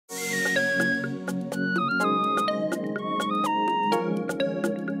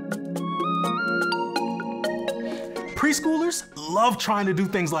Preschoolers love trying to do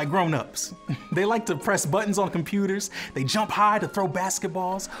things like grown-ups. They like to press buttons on computers, they jump high to throw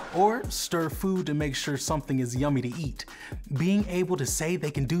basketballs, or stir food to make sure something is yummy to eat. Being able to say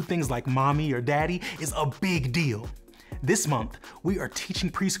they can do things like mommy or daddy is a big deal. This month, we are teaching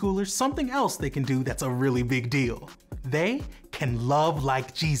preschoolers something else they can do that's a really big deal. They can love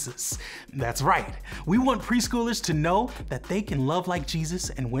like Jesus. That's right. We want preschoolers to know that they can love like Jesus,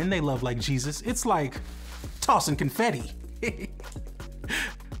 and when they love like Jesus, it's like tossing confetti.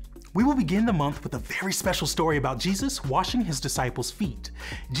 We will begin the month with a very special story about Jesus washing his disciples' feet.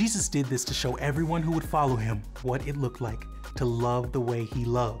 Jesus did this to show everyone who would follow him what it looked like to love the way he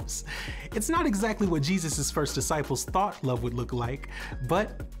loves. It's not exactly what Jesus' first disciples thought love would look like,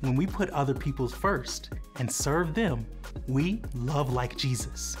 but when we put other people first and serve them, we love like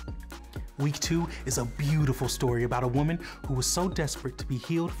Jesus. Week 2 is a beautiful story about a woman who was so desperate to be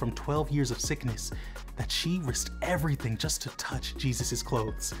healed from 12 years of sickness that she risked everything just to touch Jesus'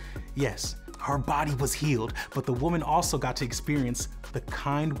 clothes. Yes, her body was healed, but the woman also got to experience the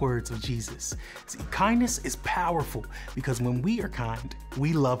kind words of Jesus. See, kindness is powerful because when we are kind,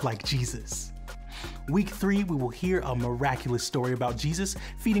 we love like Jesus. Week 3, we will hear a miraculous story about Jesus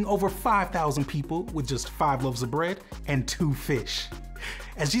feeding over 5,000 people with just 5 loaves of bread and 2 fish.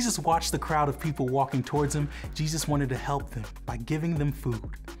 As Jesus watched the crowd of people walking towards him, Jesus wanted to help them by giving them food.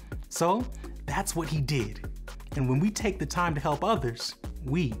 So that's what he did. And when we take the time to help others,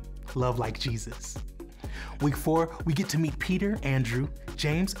 we love like Jesus. Week 4, we get to meet Peter, Andrew,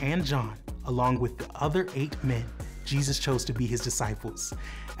 James, and John, along with the other 8 men Jesus chose to be his disciples.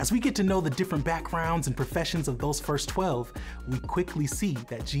 As we get to know the different backgrounds and professions of those first 12, we quickly see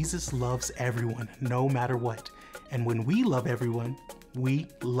that Jesus loves everyone, no matter what. And when we love everyone, we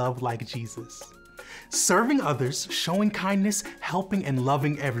love like Jesus. Serving others, showing kindness, helping and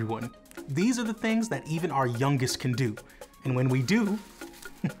loving everyone. These are the things that even our youngest can do. And when we do,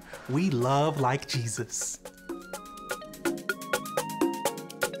 we love like Jesus.